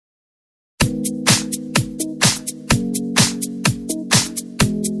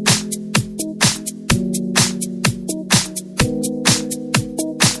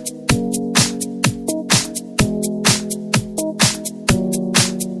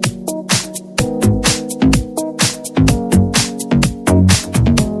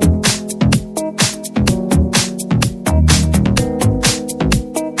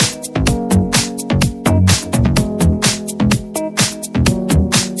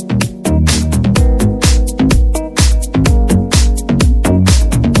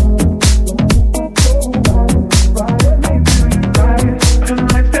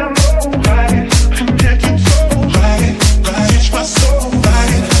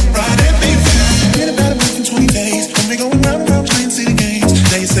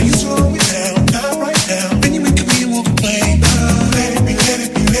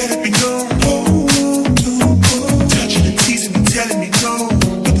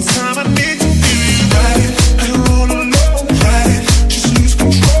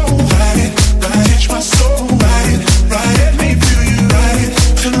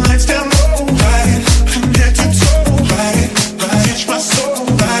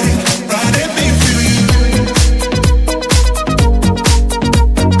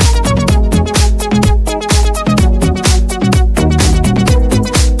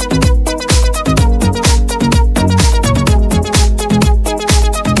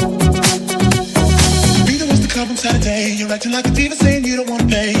on Saturday. You're acting like a diva saying you don't want to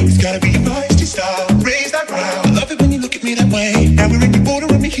pay. It's gotta be your feisty style. Raise that brow. I love it when you look at me that way. Now we're in the border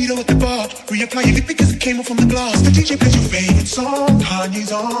and mojito at the bar. Reapply your lip because it came off from the glass. The DJ plays your favorite song.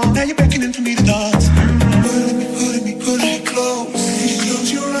 Kanye's on. Now you're beckoning for me to dance. Pulling me close.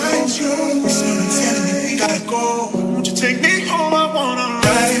 Close your eyes, someone's telling me we gotta go. Won't you take me home? I wanna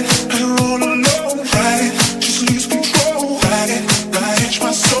ride and roll alone. Ride it, just lose control. Ride it, touch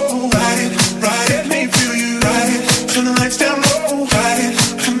my soul. Ride it, make me feel you. Ride it, turn the lights down low. Ride it,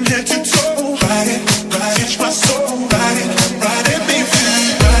 from head to toe. Ride it, touch my soul. Ride it, make me feel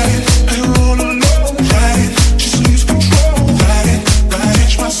you. Ride it and roll alone. Ride it, just lose control. Ride it,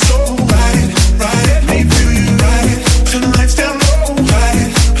 touch my soul. Ride it, make me feel you. Ride it, turn the lights down low. Ride it,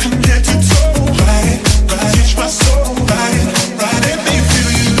 from head to toe. Ride it, touch my soul. Ride it, make me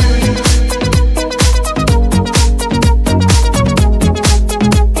feel you.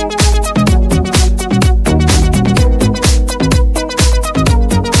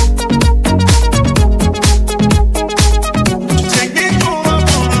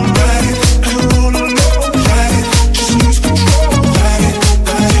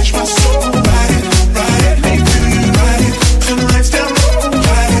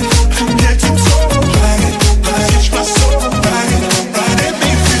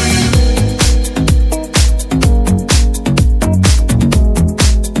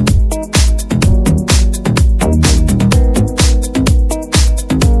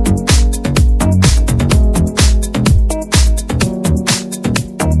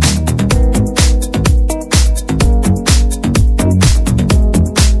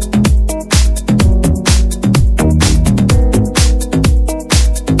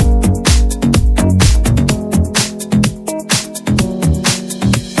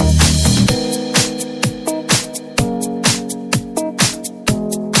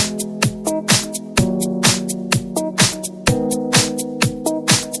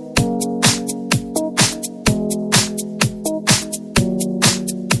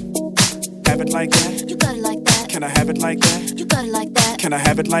 Can I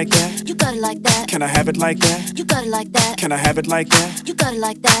have it like that? You got it like that. Can I have it like that? You got it like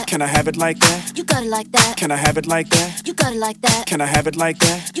that. Can I have it like that? You got it like that. Can I have it like that? You got it like that. Can I have it like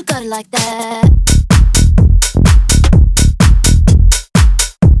that? You got it like that.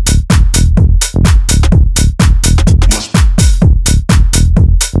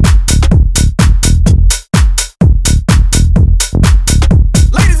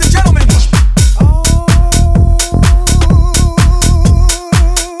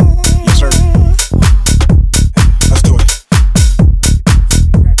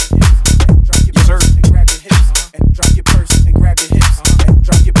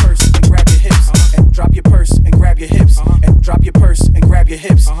 Your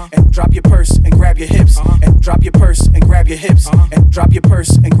hips and drop your purse and grab your hips and drop your purse and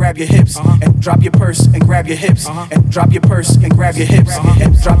grab your hips and drop your purse and grab your hips and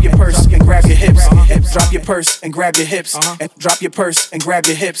drop your purse and grab your hips and drop your purse and grab your hips and drop your purse and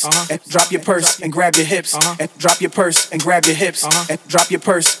grab your hips and drop your purse and grab your hips and drop your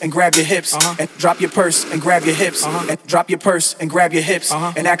purse and grab your hips and drop your purse and grab your hips and drop your purse and grab your hips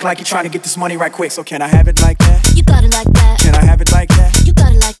and act like you're trying to get this money right quick. So can I have it like that? You got it like that. Can I have it like that? You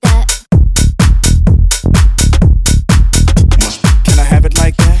got it like that. Can I have it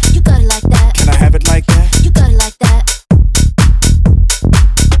like that? You got it like that. Can I have it like that? You got it like that.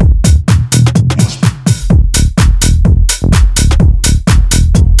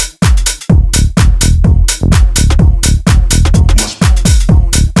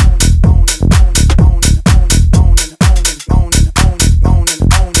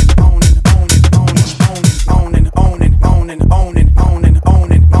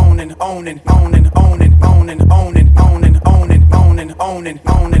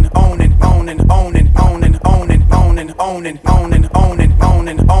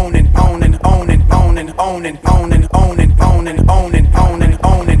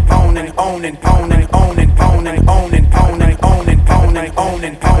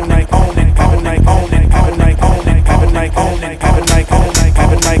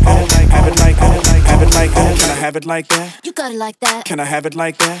 Have it like that? You got it like that. Can I have it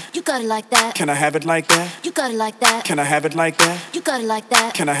like that? You got it like that. Can I have it like that? You got it like that. Can I have it like that? You got it like that. Can I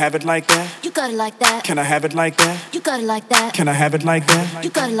have it like that? You got it like that. Can I have it like that? You got it like that. Can I have it like that? You got it like that. Can I have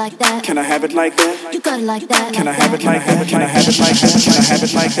it like that? You got it like that. Can I have it like that? Can I have it like that? Can I have it like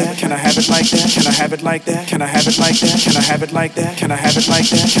that? Can I have it like that? Can I have it like that? Can I have it like that? Can I have it like that? Can I have it like that? Can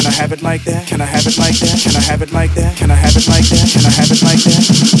I have it like that? Can I have it like that? Can I have it like that? Can I have it like that? Can I have it like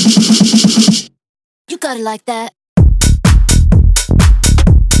that? You got it like that.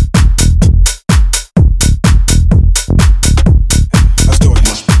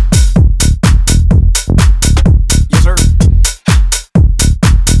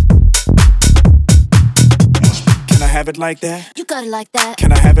 like that? You got it like that.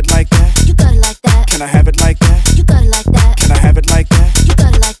 Can I have it like that? You got it like that. Can I have it like that? You got it like that. Can I have it like that? You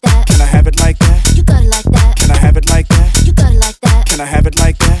got it like that. Can I have it like that? You got it like that. Can I have it like that? You got it like that. Can I have it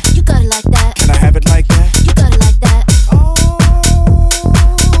like that? You got it like that. Can I have it like that? You got it like that.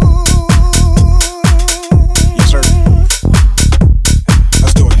 Yes, sir.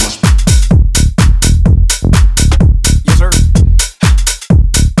 Let's do it. Yes, sir.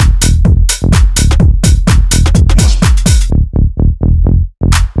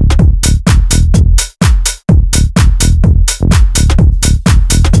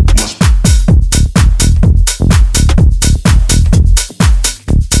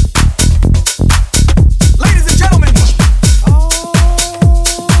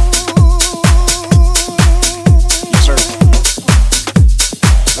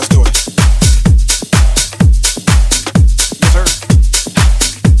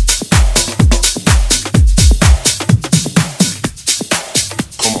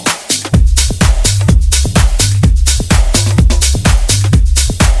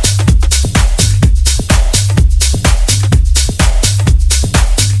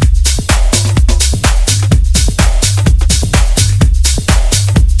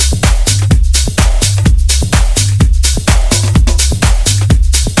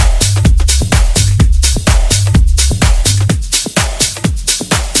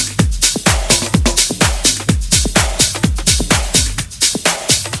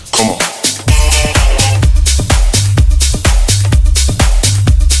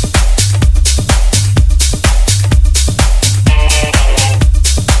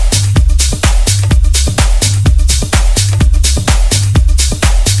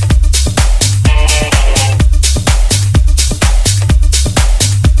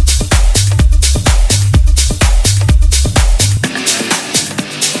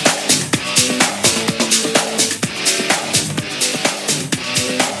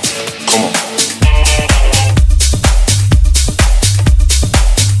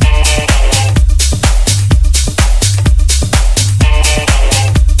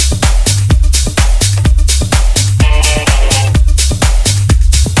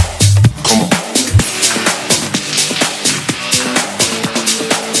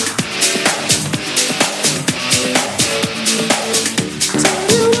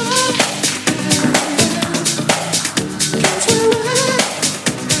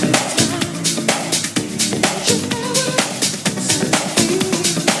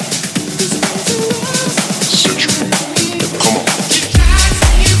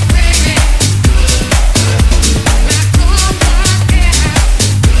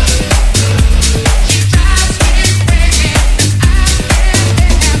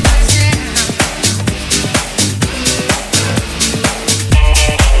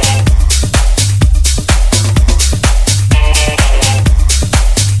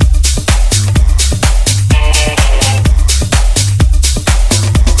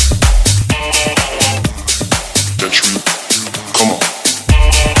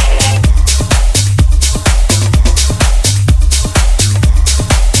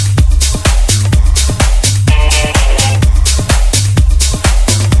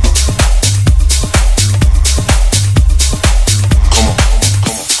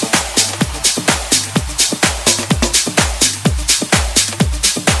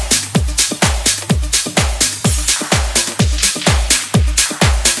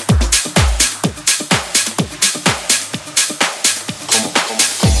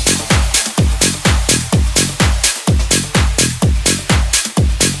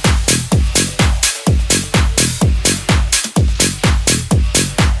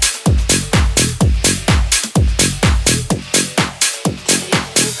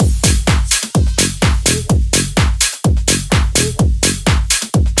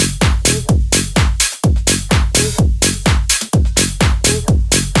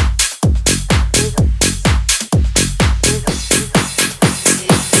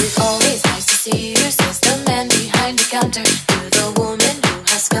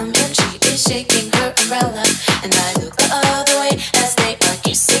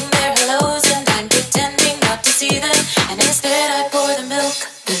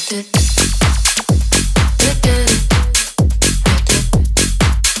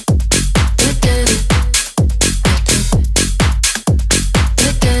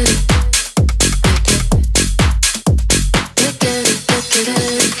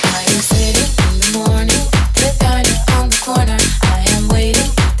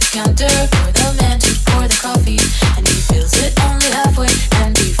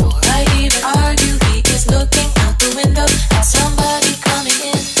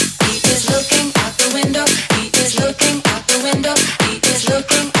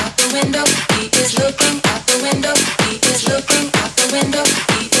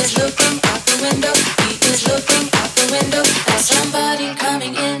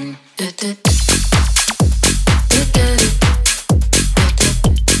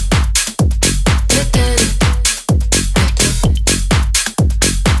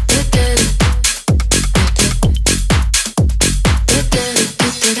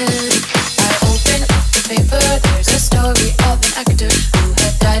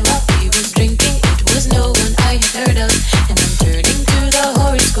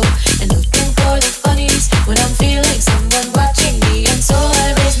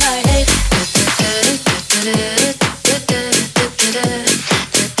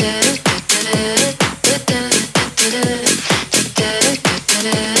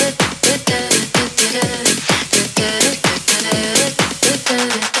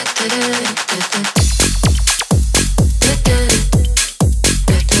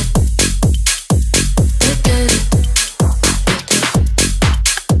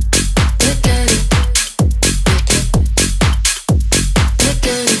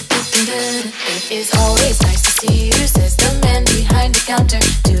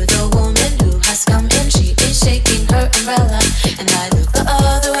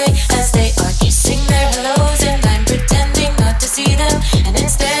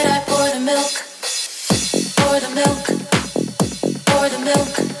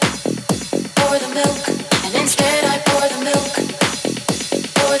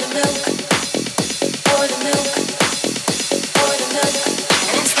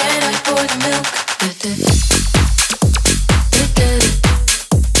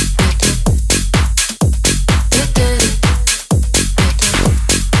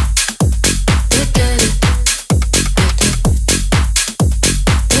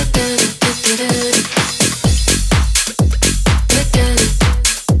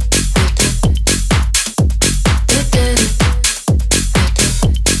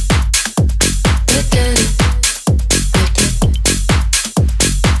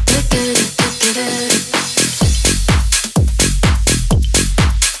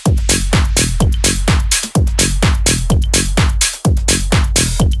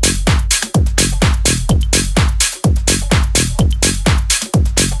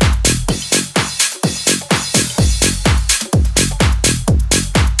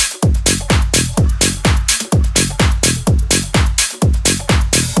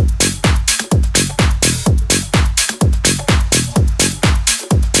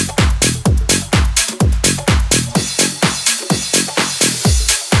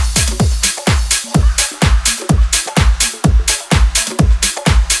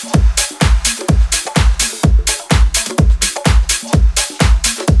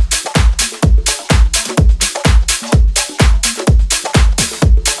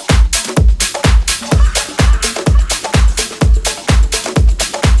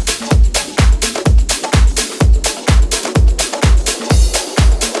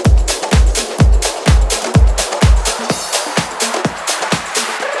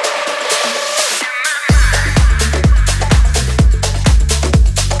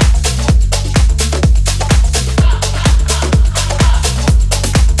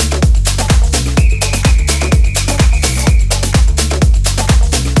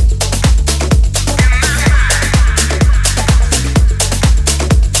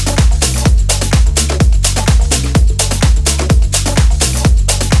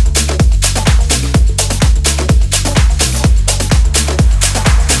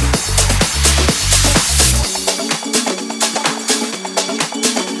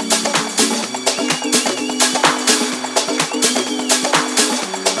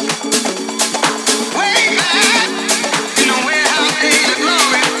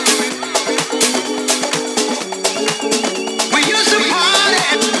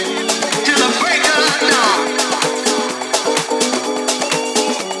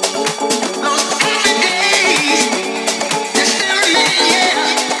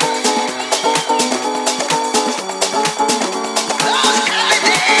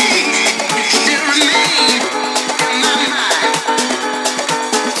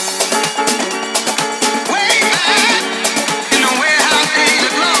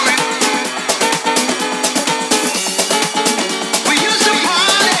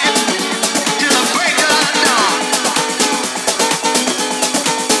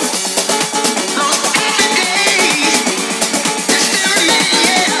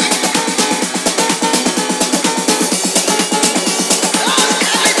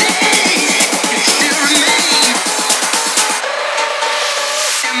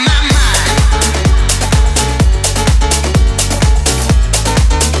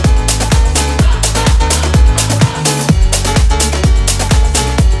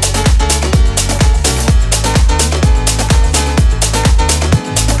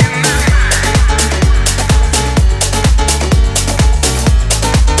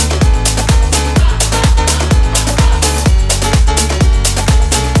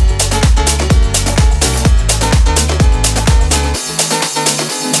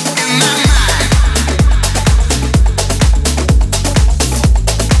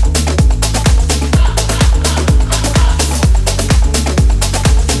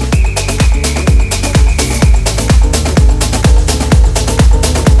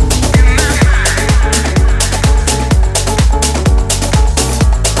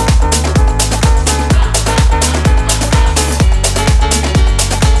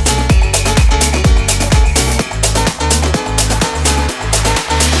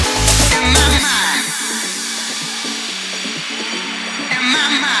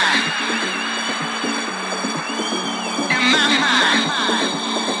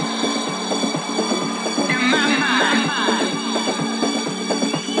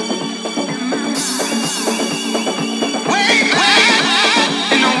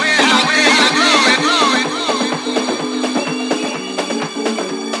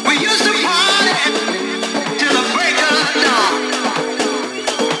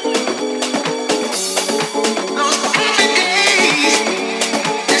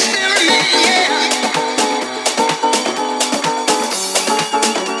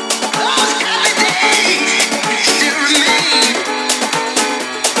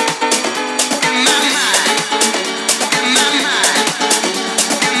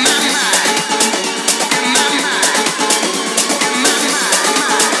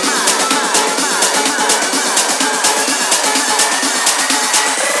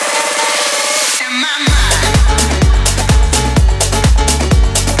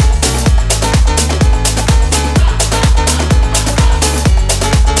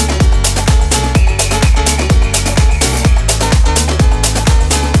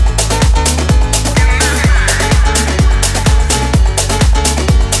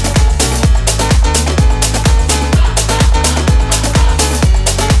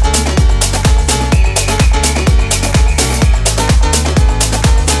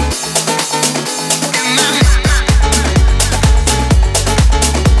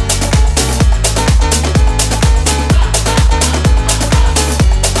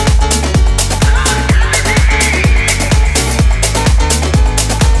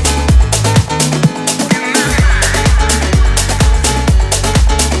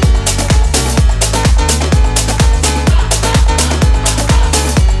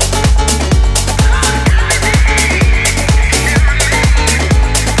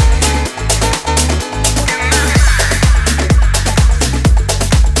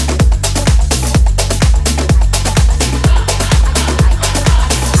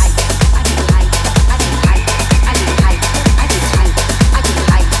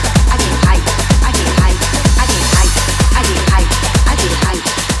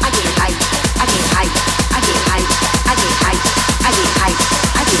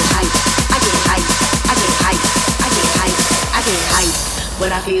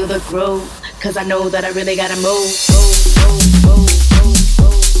 feel the groove, cause I know that I really gotta move.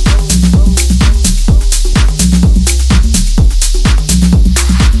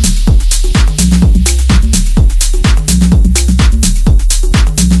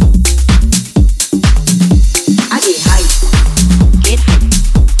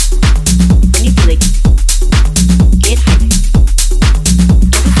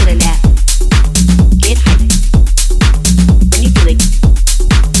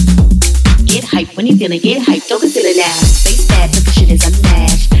 When you feeling, get hyped, don't consider that. Face that, but the shit is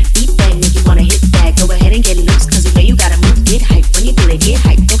unmatched. Beat that, make you wanna hit that. Go ahead and get loose, cause you know you gotta move. Get hyped, when you feel it, get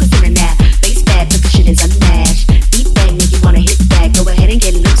hyped, don't consider that. Face that, but the shit is unmatched. Beat that, make you wanna hit that. Go ahead and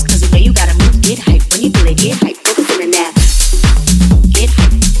get loose, cause you know you gotta move. Get hyped, when you feel it, get hyped, don't consider that. Get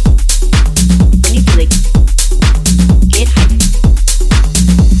hyped, when you feel it. Get hyped,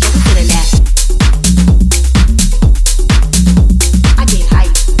 don't consider that. I get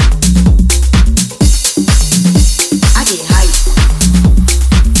hyped. I get hyped.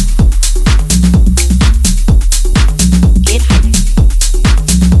 Get hyped.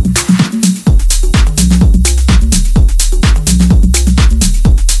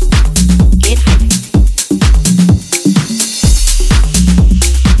 Get hyped.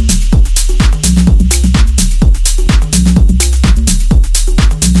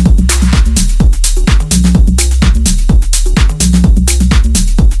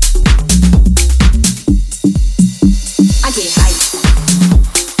 I get hyped. I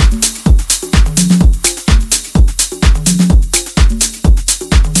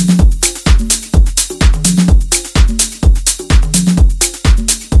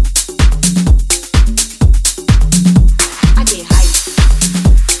hyped. I get hyped.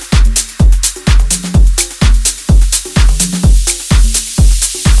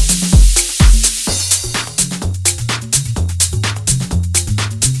 I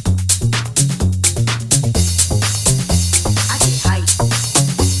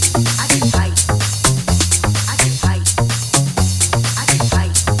get hyped. I get hyped.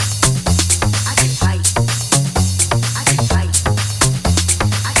 I get hyped.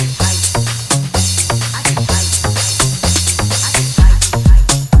 I get hyped. I get hyped. I get hyped. I get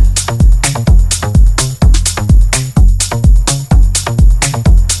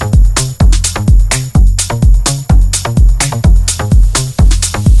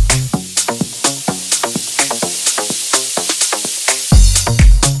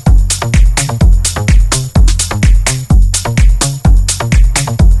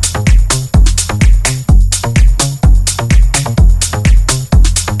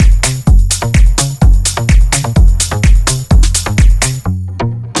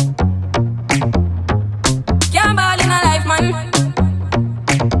Can't ball in a life, man.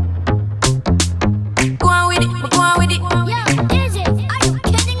 Go on with it, go on with it. Yo, is it? Are you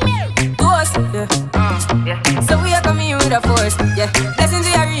kidding me? Toast, yeah. So we are coming with a force, yeah. Blessings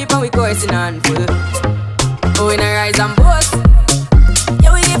we are reap and we coursing on full. Oh, we not rise and boast.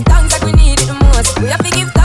 Yeah, we give thanks like we need it the most. We have to give